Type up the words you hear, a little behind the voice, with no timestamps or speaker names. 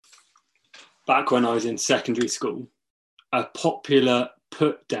back when I was in secondary school, a popular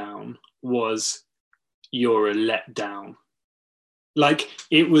put down was "you're a letdown." Like,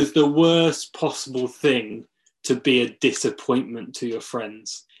 it was the worst possible thing to be a disappointment to your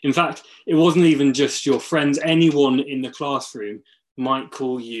friends. In fact, it wasn't even just your friends. Anyone in the classroom might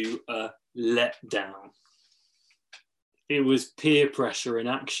call you a letdown. It was peer pressure in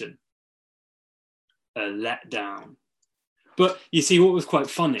action. A letdown. But you see, what was quite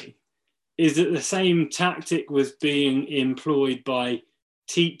funny is that the same tactic was being employed by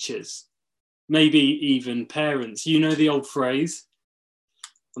teachers, maybe even parents. You know the old phrase,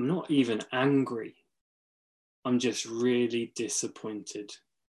 "I'm not even angry. I'm just really disappointed.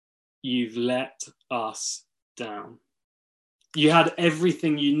 You've let us down. You had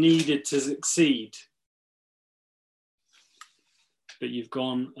everything you needed to succeed, but you've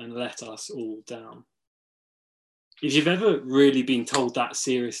gone and let us all down." If you've ever really been told that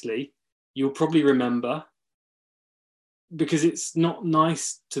seriously, you'll probably remember, because it's not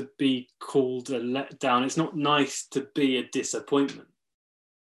nice to be called a letdown. It's not nice to be a disappointment.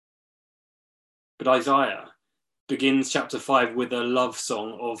 But Isaiah begins chapter 5 with a love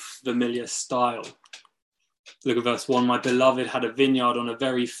song of familiar style. Look at verse 1. "My beloved had a vineyard on a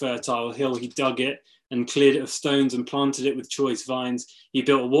very fertile hill. He dug it and cleared it of stones and planted it with choice vines. He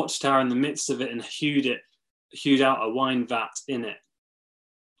built a watchtower in the midst of it and hewed out a wine vat in it."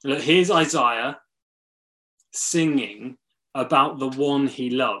 Look, here's Isaiah singing about the one he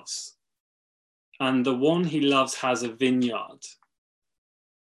loves. And the one he loves has a vineyard.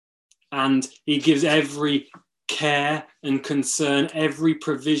 And he gives every care and concern, every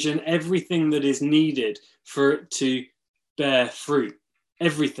provision, everything that is needed for it to bear fruit.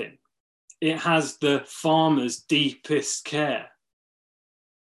 Everything. It has the farmer's deepest care.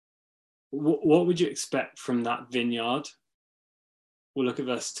 What would you expect from that vineyard? Well, look at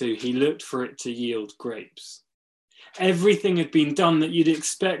verse 2. "He looked for it to yield grapes." Everything had been done that you'd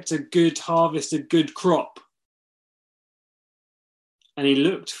expect a good harvest, a good crop. And he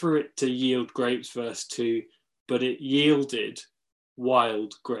looked for it to yield grapes, verse 2, but it yielded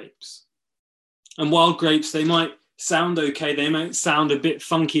wild grapes. And wild grapes, they might sound okay. They might sound a bit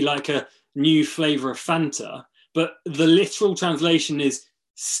funky, like a new flavour of Fanta. But the literal translation is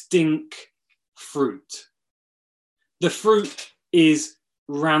stink fruit. The fruit is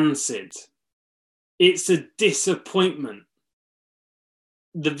rancid. It's a disappointment.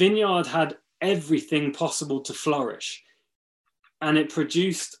 The vineyard had everything possible to flourish, and it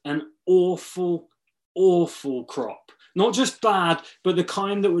produced an awful, awful crop. Not just bad, but the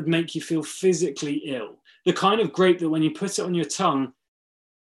kind that would make you feel physically ill. The kind of grape that when you put it on your tongue,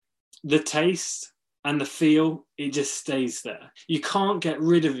 the taste and the feel, it just stays there. You can't get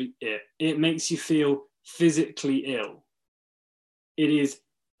rid of it. It makes you feel physically ill. It is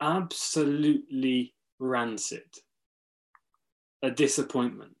absolutely rancid. A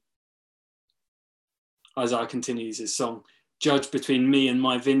disappointment. Isaiah continues his song. "Judge between me and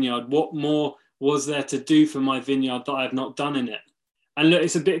my vineyard. What more was there to do for my vineyard that I have not done in it?" And look,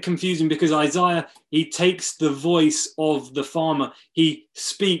 it's a bit confusing because Isaiah, he takes the voice of the farmer. He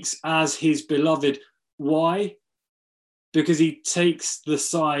speaks as his beloved. Why? Because he takes the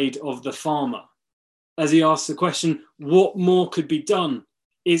side of the farmer. As he asks the question, what more could be done?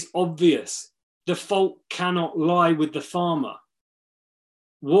 It's obvious. The fault cannot lie with the farmer.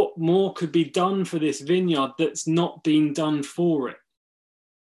 What more could be done for this vineyard that's not been done for it?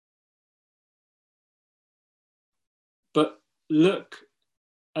 But look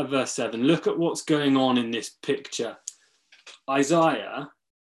at verse 7. Look at what's going on in this picture. Isaiah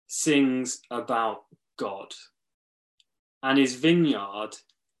sings about God, and his vineyard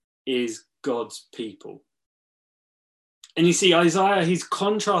is God's people. And you see, Isaiah, he's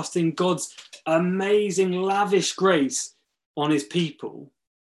contrasting God's amazing, lavish grace on his people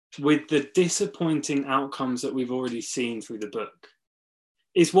with the disappointing outcomes that we've already seen through the book.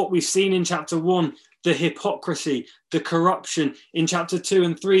 It's what we've seen in chapter 1, the hypocrisy, the corruption. In chapter 2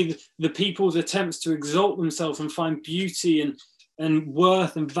 and 3, the people's attempts to exalt themselves and find beauty and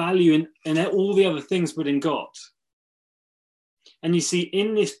worth and value in all the other things but in God. And you see,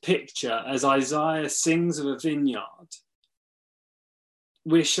 in this picture, as Isaiah sings of a vineyard,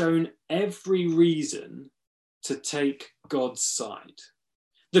 we're shown every reason to take God's side.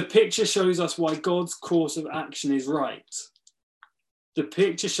 The picture shows us why God's course of action is right. The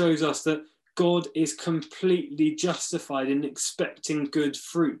picture shows us that God is completely justified in expecting good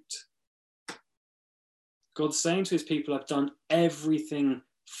fruit. God's saying to his people, I've done everything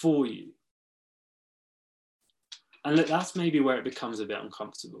for you. And look, that's maybe where it becomes a bit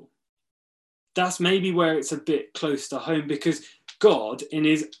uncomfortable. That's maybe where it's a bit close to home, because God, in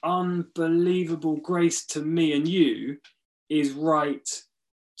his unbelievable grace to me and you, is right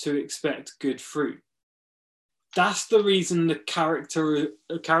to expect good fruit. That's the reason the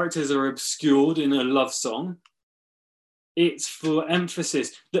characters are obscured in a love song. It's for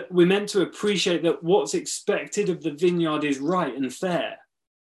emphasis that we're meant to appreciate that what's expected of the vineyard is right and fair.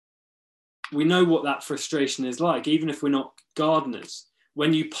 We know what that frustration is like, even if we're not gardeners.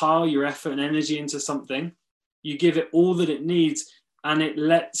 When you pile your effort and energy into something, you give it all that it needs and it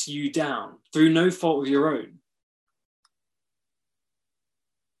lets you down through no fault of your own.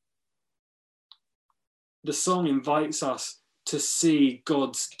 The song invites us to see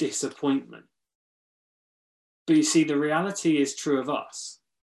God's disappointment. But you see, the reality is true of us.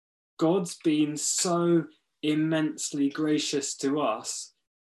 God's been so immensely gracious to us,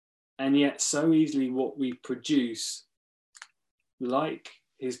 and yet so easily what we produce, like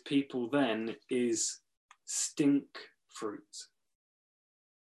his people then, is stink fruit.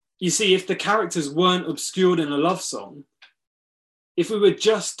 You see, if the characters weren't obscured in a love song, if we were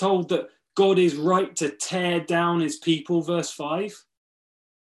just told that God is right to tear down his people, verse 5,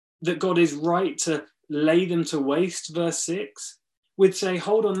 that God is right to lay them to waste, verse 6, we'd say,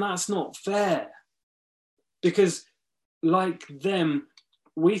 hold on, that's not fair. Because like them,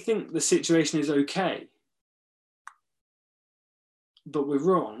 we think the situation is okay. But we're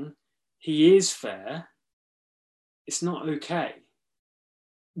wrong. He is fair. It's not okay.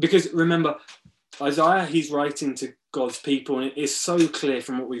 Because remember, Isaiah, he's writing to God's people, and it is so clear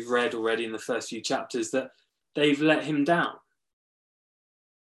from what we've read already in the first few chapters that they've let him down.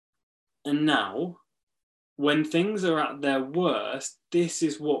 And now, when things are at their worst, this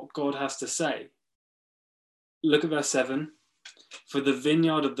is what God has to say. Look at verse 7. For the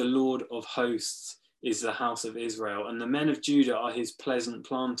vineyard of the Lord of hosts is the house of Israel, and the men of Judah are his pleasant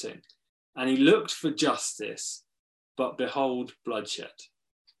planting. And he looked for justice, but behold, bloodshed.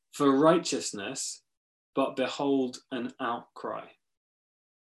 For righteousness, but behold, an outcry.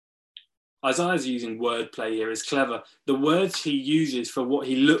 Isaiah's using wordplay here. It's clever. The words he uses for what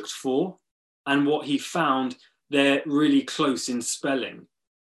he looked for and what he found, they're really close in spelling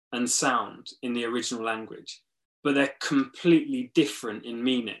and sound in the original language, but they're completely different in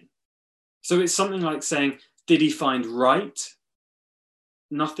meaning. So it's something like saying, did he find right?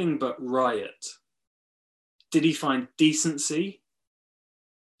 Nothing but riot. Did he find decency?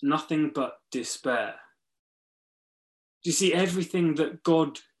 Nothing but despair. Do you see everything that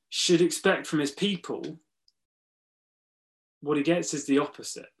God should expect from his people? What he gets is the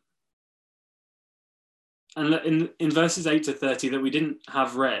opposite. And in verses 8 to 30 that we didn't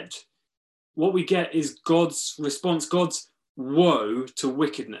have read, what we get is God's response, God's woe to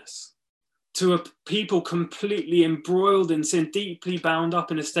wickedness, to a people completely embroiled in sin, deeply bound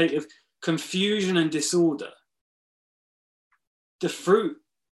up in a state of confusion and disorder. The fruit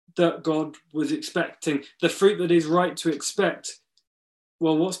that God was expecting, the fruit that is right to expect,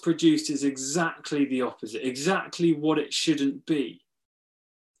 well, what's produced is exactly the opposite, exactly what it shouldn't be.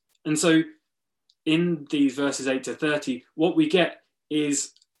 And so in these verses 8 to 30, what we get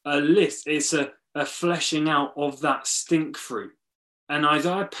is a list, it's a fleshing out of that stink fruit. And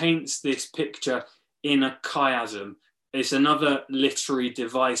Isaiah paints this picture in a chiasm. It's another literary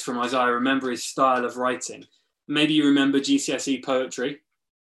device from Isaiah. Remember his style of writing. Maybe you remember GCSE poetry.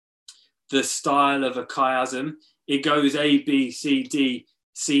 The style of a chiasm, it goes A, B, C, D,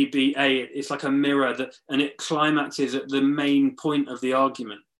 C, B, A. It's like a mirror, and it climaxes at the main point of the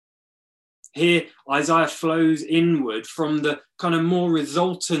argument. Here, Isaiah flows inward from the kind of more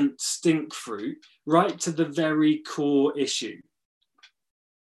resultant stink fruit right to the very core issue.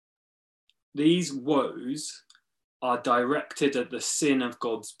 These woes are directed at the sin of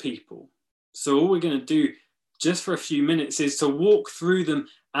God's people. So all we're going to do just for a few minutes is to walk through them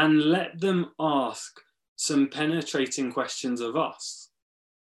and let them ask some penetrating questions of us.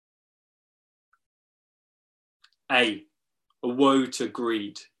 A woe to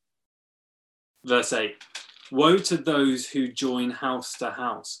greed. Verse 8, woe to those who join house to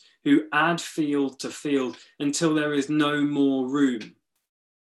house, who add field to field until there is no more room.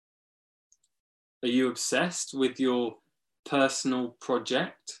 Are you obsessed with your personal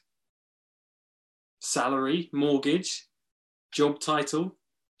project? Salary, mortgage, job title,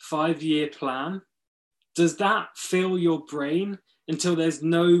 5-year plan? Does that fill your brain until there's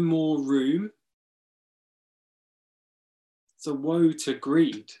no more room? It's a woe to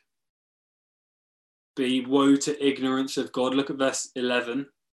greed. B, woe to ignorance of God. Look at verse 11.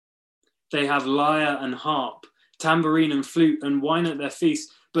 They have lyre and harp, tambourine and flute and wine at their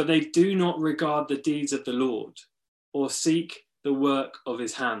feasts, but they do not regard the deeds of the Lord or seek the work of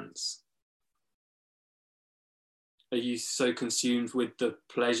his hands. Are you so consumed with the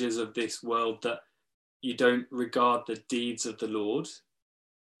pleasures of this world that you don't regard the deeds of the Lord?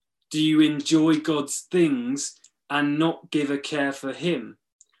 Do you enjoy God's things and not give a care for him?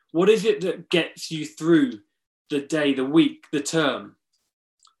 What is it that gets you through the day, the week, the term?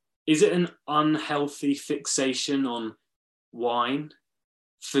 Is it an unhealthy fixation on wine,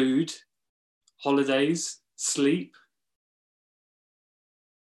 food, holidays, sleep?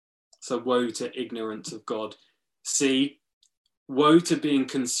 So woe to ignorance of God. See, woe to being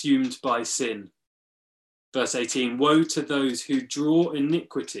consumed by sin. Verse 18, woe to those who draw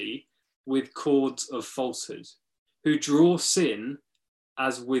iniquity with cords of falsehood, who draw sin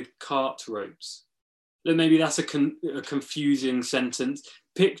as with cart ropes. Maybe that's a confusing sentence.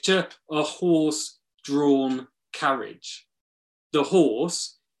 Picture a horse-drawn carriage. The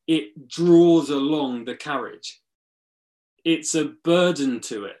horse, it draws along the carriage. It's a burden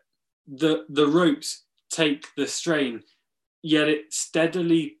to it. The ropes take the strain, yet it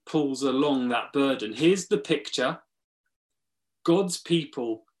steadily pulls along that burden. Here's the picture. God's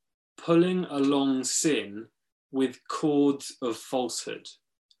people pulling along sin with cords of falsehood,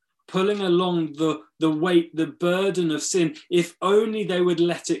 pulling along the weight, the burden of sin, if only they would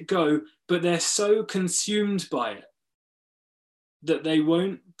let it go, but they're so consumed by it that they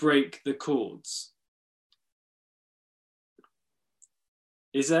won't break the cords.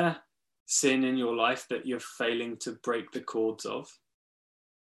 Is there sin in your life that you're failing to break the cords of?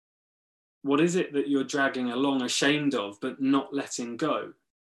 What is it that you're dragging along, ashamed of, but not letting go?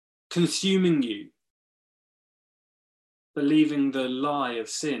 Consuming you, believing the lie of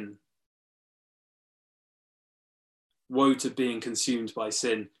sin. Woe to being consumed by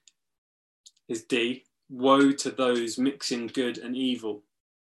sin. Is D. Woe to those mixing good and evil.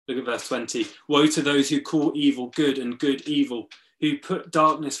 Look at verse 20. Woe to those who call evil good and good evil, who put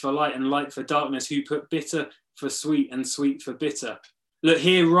darkness for light and light for darkness, who put bitter for sweet and sweet for bitter. Look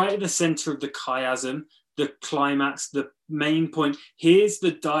here, right at the center of the chiasm, the climax, the main point. Here's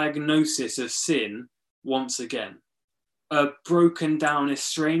the diagnosis of sin once again. A broken down,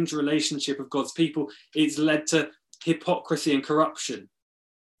 estranged relationship of God's people. It's led to hypocrisy and corruption.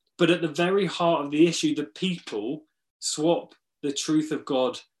 But at the very heart of the issue, the people swap the truth of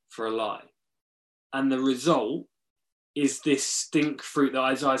God for a lie. And the result is this stink fruit that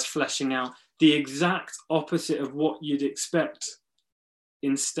Isaiah's fleshing out, the exact opposite of what you'd expect.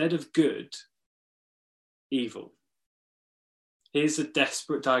 Instead of good, evil. Here's a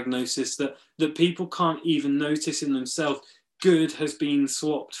desperate diagnosis that people can't even notice in themselves. Good has been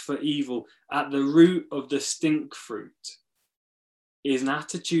swapped for evil. At the root of the stink fruit is an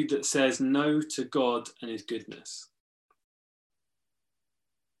attitude that says no to God and his goodness.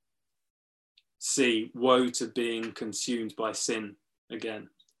 C, woe to being consumed by sin again.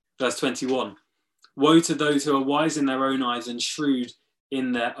 Verse 21, woe to those who are wise in their own eyes and shrewd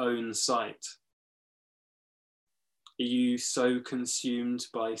in their own sight. Are you so consumed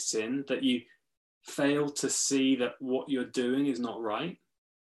by sin that you fail to see that what you're doing is not right?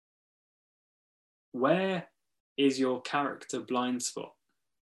 Where is your character blind spot?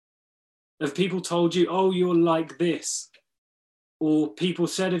 Have people told you, oh, you're like this? Or people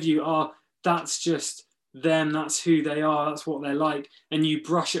said of you, oh, that's just them, that's who they are, that's what they're like, and you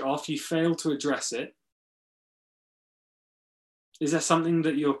brush it off, you fail to address it? Is there something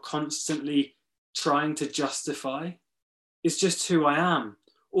that you're constantly trying to justify? It's just who I am.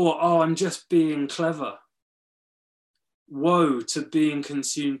 Or, oh, I'm just being clever. Woe to being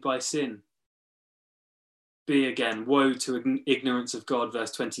consumed by sin. B again, woe to ignorance of God,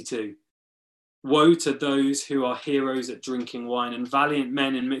 verse 22. Woe to those who are heroes at drinking wine and valiant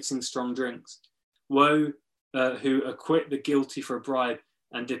men in mixing strong drinks. Woe who acquit the guilty for a bribe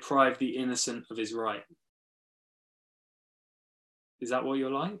and deprive the innocent of his right. Is that what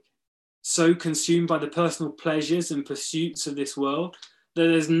you're like? So consumed by the personal pleasures and pursuits of this world that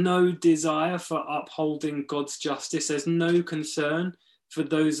there's no desire for upholding God's justice. There's no concern for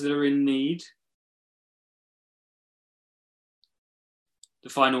those that are in need. The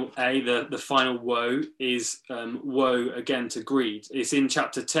final A, the final woe is woe again to greed. It's in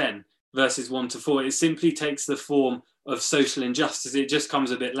chapter 10, verses 1 to 4. It simply takes the form of social injustice. It just comes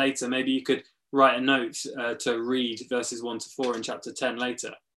a bit later. Maybe you could write a note to read verses 1 to 4 in chapter 10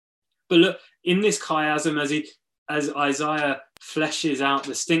 later. But look, in this chiasm, as Isaiah fleshes out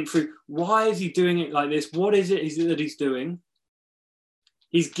the stink fruit, why is he doing it like this? What is it that he's doing?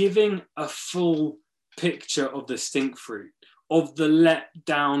 He's giving a full picture of the stink fruit, of the let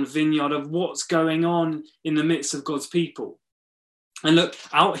down vineyard, of what's going on in the midst of God's people. And look,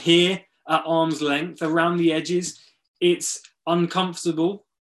 out here at arm's length, around the edges, it's uncomfortable.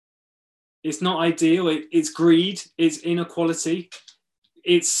 It's not ideal. It's greed, it's inequality,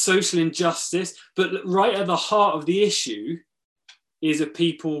 it's social injustice. But right at the heart of the issue is a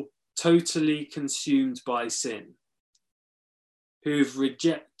people totally consumed by sin, who've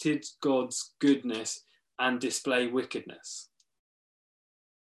rejected God's goodness and display wickedness.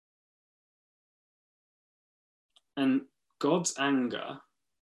 And God's anger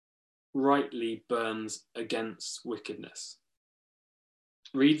rightly burns against wickedness.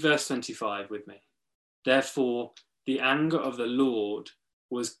 Read verse 25 with me. Therefore, the anger of the Lord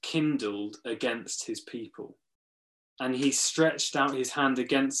was kindled against his people, and he stretched out his hand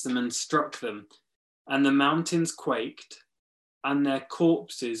against them and struck them, and the mountains quaked, and their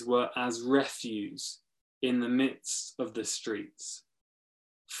corpses were as refuse in the midst of the streets.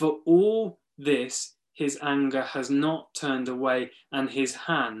 For all this, his anger has not turned away, and his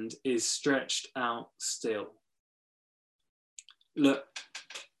hand is stretched out still. Look,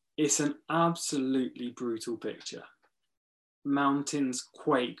 it's an absolutely brutal picture. Mountains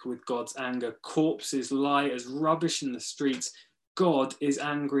quake with God's anger. Corpses lie as rubbish in the streets. God is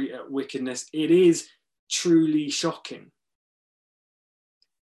angry at wickedness. It is truly shocking.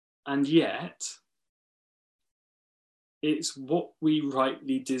 And yet, it's what we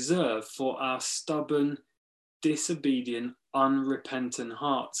rightly deserve for our stubborn, disobedient, unrepentant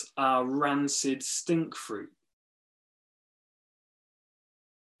hearts, our rancid stink fruit.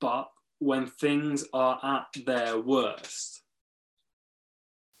 But when things are at their worst,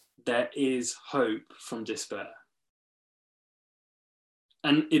 there is hope from despair.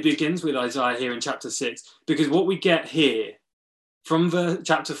 And it begins with Isaiah here in chapter 6, because what we get here from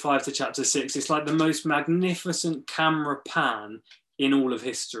chapter 5 to chapter 6, it's like the most magnificent camera pan in all of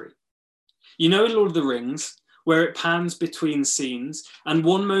history. You know, in Lord of the Rings, where it pans between scenes, and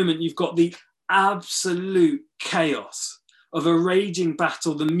one moment you've got the absolute chaos of a raging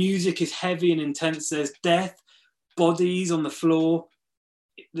battle. The music is heavy and intense. There's death, bodies on the floor.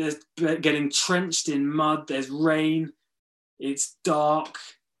 There's getting trenched in mud. There's rain. It's dark.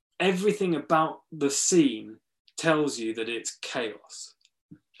 Everything about the scene tells you that it's chaos.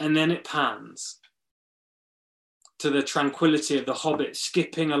 And then it pans to the tranquility of the Hobbit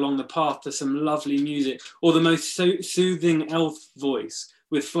skipping along the path to some lovely music, or the most soothing elf voice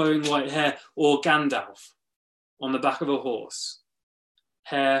with flowing white hair, or Gandalf on the back of a horse,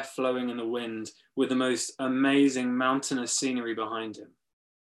 hair flowing in the wind with the most amazing mountainous scenery behind him.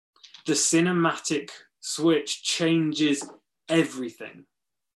 The cinematic switch changes everything.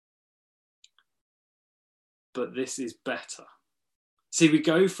 But this is better. See, we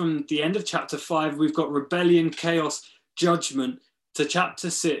go from the end of chapter 5, we've got rebellion, chaos, judgment, to chapter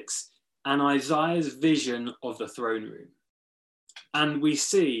 6 and Isaiah's vision of the throne room. And we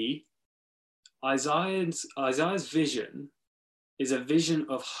see Isaiah's vision is a vision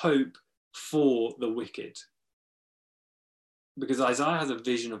of hope for the wicked. Because Isaiah has a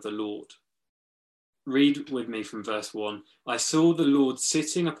vision of the Lord. Read with me from verse 1. I saw the Lord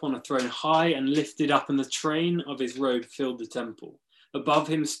sitting upon a throne high and lifted up, and the train of his robe filled the temple. Above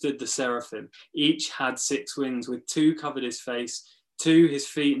him stood the seraphim. Each had 6 wings. With 2 covered his face, 2 his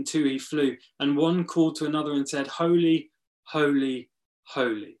feet, and 2 he flew. And one called to another and said, Holy, holy,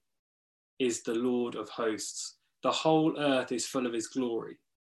 holy is the Lord of hosts. The whole earth is full of his glory.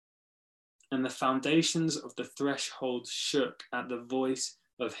 And the foundations of the threshold shook at the voice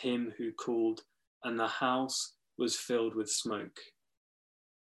of him who called, and the house was filled with smoke.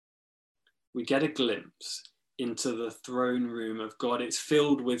 We get a glimpse into the throne room of God. It's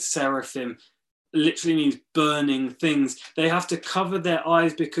filled with seraphim, literally means burning things. They have to cover their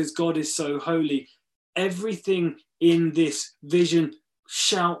eyes because God is so holy. Everything in this vision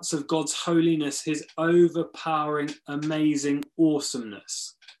shouts of God's holiness, his overpowering, amazing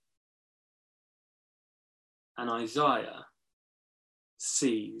awesomeness. And Isaiah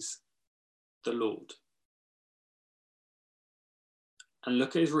sees the Lord. And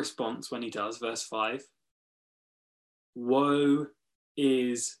look at his response when he does, verse 5. Woe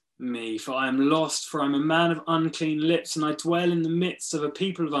is me, for I am lost, for I am a man of unclean lips, and I dwell in the midst of a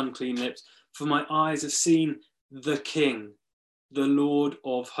people of unclean lips, for my eyes have seen the King, the Lord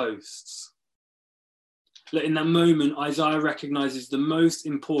of hosts. In that moment, Isaiah recognizes the most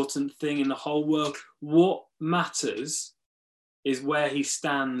important thing in the whole world. What matters is where he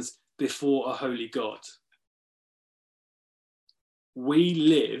stands before a holy God. We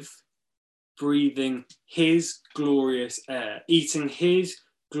live breathing his glorious air, eating his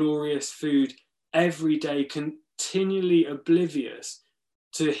glorious food every day, continually oblivious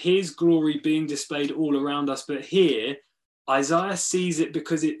to his glory being displayed all around us. But here, Isaiah sees it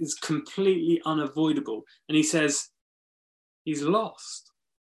because it is completely unavoidable. And he says, he's lost.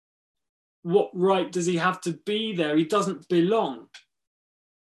 What right does he have to be there? He doesn't belong.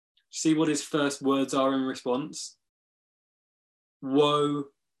 See what his first words are in response? Woe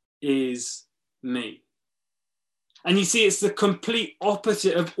is me. And you see, it's the complete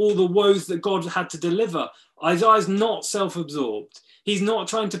opposite of all the woes that God had to deliver. Isaiah's not self-absorbed. He's not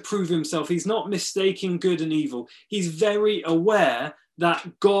trying to prove himself. He's not mistaking good and evil. He's very aware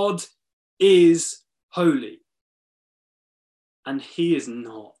that God is holy. And he is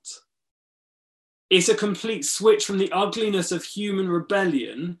not. It's a complete switch from the ugliness of human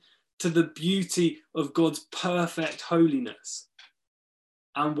rebellion to the beauty of God's perfect holiness.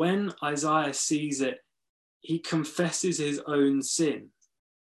 And when Isaiah sees it, he confesses his own sin.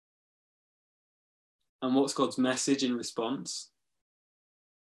 And what's God's message in response?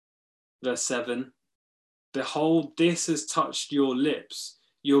 Verse 7, behold, this has touched your lips.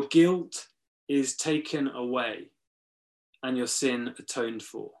 Your guilt is taken away and your sin atoned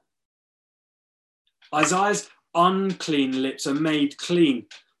for. Isaiah's unclean lips are made clean.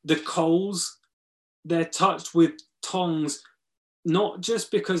 The coals, they're touched with tongs, not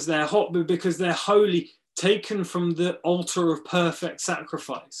just because they're hot, but because they're holy, taken from the altar of perfect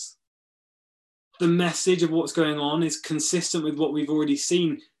sacrifice. The message of what's going on is consistent with what we've already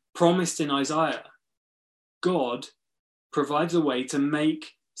seen promised in Isaiah. God provides a way to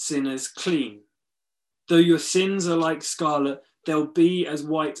make sinners clean. Though your sins are like scarlet, they'll be as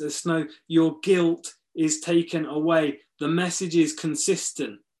white as snow. Your guilt is taken away. The message is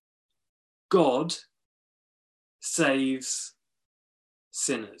consistent. God saves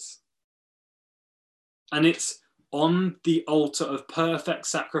sinners. And it's on the altar of perfect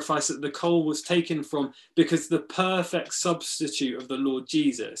sacrifice that the coal was taken from, because the perfect substitute of the Lord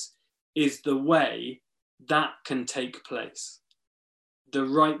Jesus is the way that can take place. The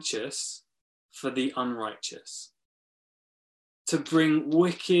righteous for the unrighteous. To bring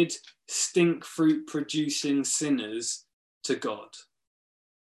wicked, stink fruit producing sinners to God.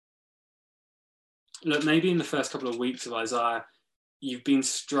 Look, maybe in the first couple of weeks of Isaiah, you've been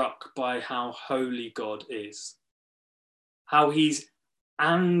struck by how holy God is. How he's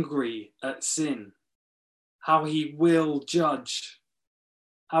angry at sin. How he will judge.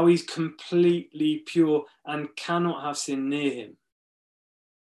 How he's completely pure and cannot have sin near him.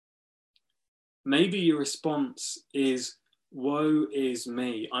 Maybe your response is, woe is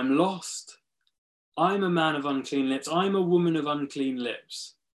me. I'm lost. I'm a man of unclean lips. I'm a woman of unclean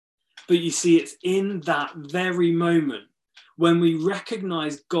lips. But you see, it's in that very moment when we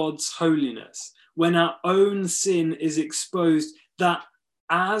recognize God's holiness, when our own sin is exposed, that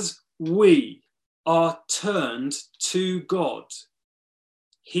as we are turned to God,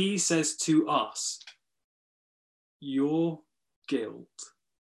 he says to us, your guilt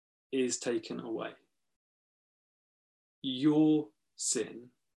is taken away. Your sin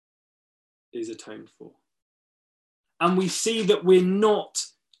is atoned for. And we see that we're not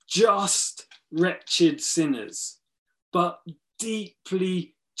just wretched sinners, but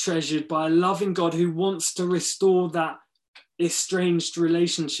deeply treasured by a loving God who wants to restore that estranged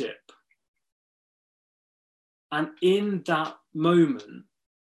relationship. And in that moment,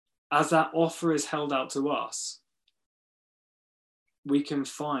 as that offer is held out to us, we can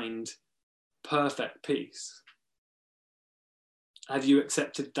find perfect peace. Have you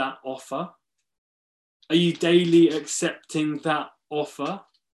accepted that offer? Are you daily accepting that offer?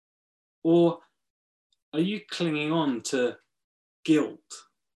 Or are you clinging on to guilt?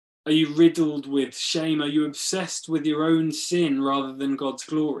 Are you riddled with shame? Are you obsessed with your own sin rather than God's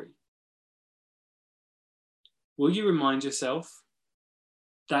glory? Will you remind yourself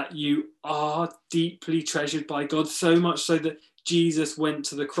that you are deeply treasured by God, so much so that Jesus went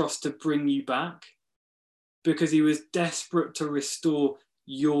to the cross to bring you back, because he was desperate to restore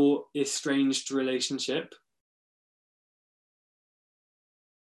your estranged relationship?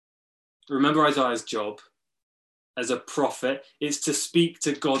 Remember Isaiah's job as a prophet is to speak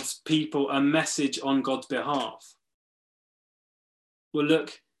to God's people a message on God's behalf. Well,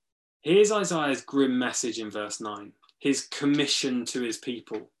 look, here's Isaiah's grim message in verse 9, his commission to his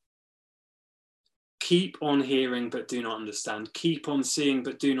people. Keep on hearing, but do not understand. Keep on seeing,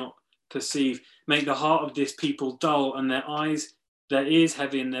 but do not perceive. Make the heart of this people dull, and their ears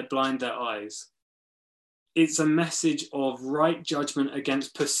heavy, and they're blind their eyes. It's a message of right judgment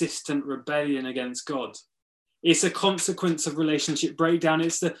against persistent rebellion against God. It's a consequence of relationship breakdown.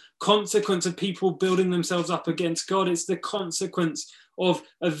 It's the consequence of people building themselves up against God. It's the consequence of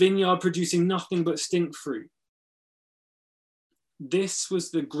a vineyard producing nothing but stink fruit. This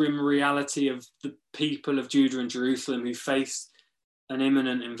was the grim reality of the people of Judah and Jerusalem who faced an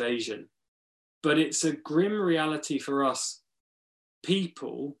imminent invasion. But it's a grim reality for us,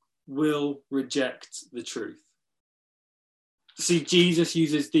 people will reject the truth. See, Jesus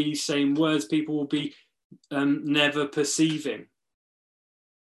uses these same words. People will be never perceiving.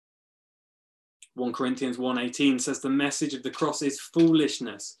 1 Corinthians 1:18 says the message of the cross is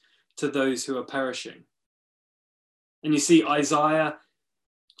foolishness to those who are perishing. And you see, Isaiah,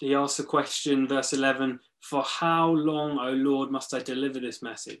 he asks a question, verse 11, for how long, O Lord, must I deliver this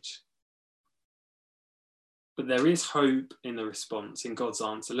message? But there is hope in the response, in God's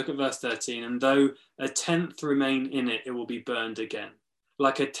answer. Look at verse 13. And though a tenth remain in it, it will be burned again,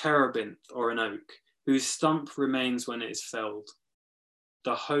 like a terebinth or an oak, whose stump remains when it is felled.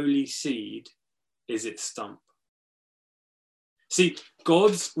 The holy seed is its stump. See,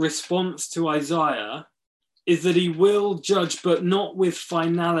 God's response to Isaiah is that he will judge, but not with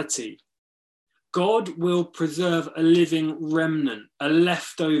finality. God will preserve a living remnant, a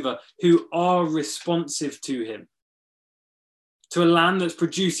leftover, who are responsive to him. To a land that's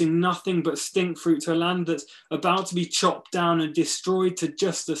producing nothing but stink fruit, to a land that's about to be chopped down and destroyed to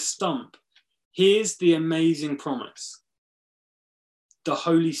just a stump. Here's the amazing promise. The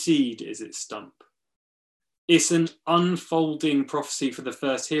holy seed is its stump. It's an unfolding prophecy for the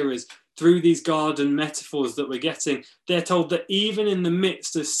first hearers. Through these garden metaphors that we're getting, they're told that even in the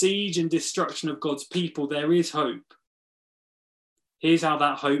midst of siege and destruction of God's people, there is hope. Here's how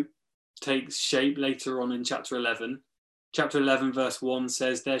that hope takes shape later on in chapter 11. Chapter 11, verse 1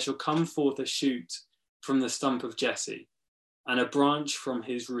 says, there shall come forth a shoot from the stump of Jesse, and a branch from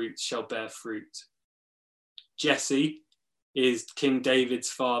his roots shall bear fruit. Jesse is King David's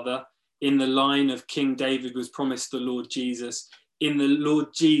father. In the line of King David was promised the Lord Jesus. In the Lord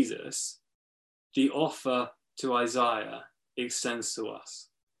Jesus, the offer to Isaiah extends to us.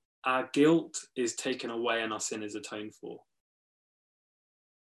 Our guilt is taken away and our sin is atoned for.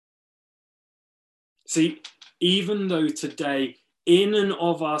 See, even though today, in and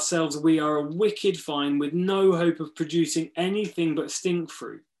of ourselves, we are a wicked vine with no hope of producing anything but stink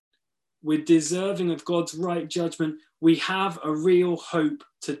fruit, we're deserving of God's right judgment, we have a real hope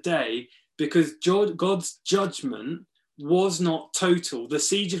today because God's judgment was not total. The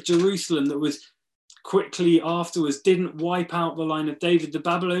siege of Jerusalem that was quickly afterwards didn't wipe out the line of David. The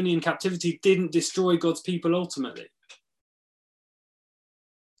Babylonian captivity didn't destroy God's people ultimately.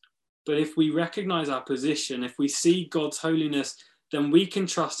 But if we recognize our position, if we see God's holiness, then we can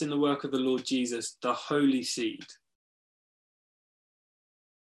trust in the work of the Lord Jesus, the holy seed.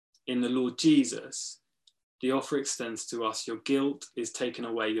 In the Lord Jesus, the offer extends to us. Your guilt is taken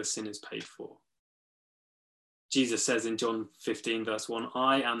away, your sin is paid for. Jesus says in John 15, verse 1,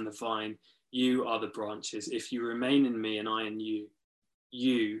 I am the vine, you are the branches. If you remain in me and I in you,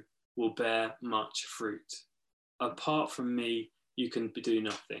 you will bear much fruit. Apart from me, you can do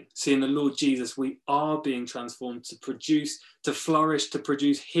nothing. See, in the Lord Jesus, we are being transformed to produce, to flourish, to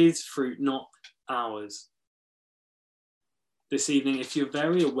produce his fruit, not ours. This evening, if you're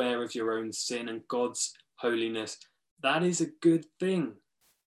very aware of your own sin and God's holiness, that is a good thing.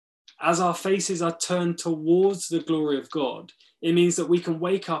 As our faces are turned towards the glory of God, it means that we can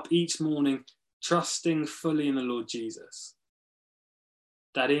wake up each morning trusting fully in the Lord Jesus.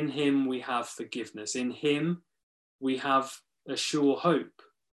 That in him we have forgiveness. In him we have a sure hope.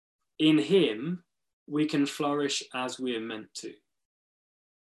 In him we can flourish as we are meant to,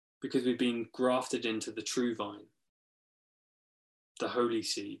 because we've been grafted into the true vine, the holy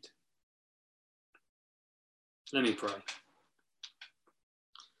seed. Let me pray.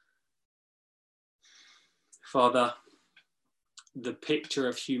 Father, the picture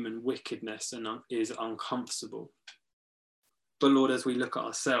of human wickedness is uncomfortable. But Lord, as we look at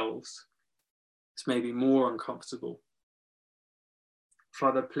ourselves, it's maybe more uncomfortable.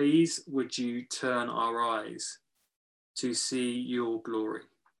 Father, please would you turn our eyes to see your glory,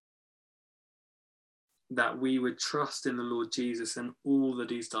 that we would trust in the Lord Jesus and all that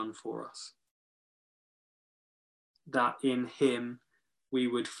he's done for us, that in him we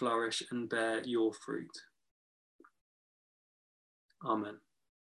would flourish and bear your fruit. Amen.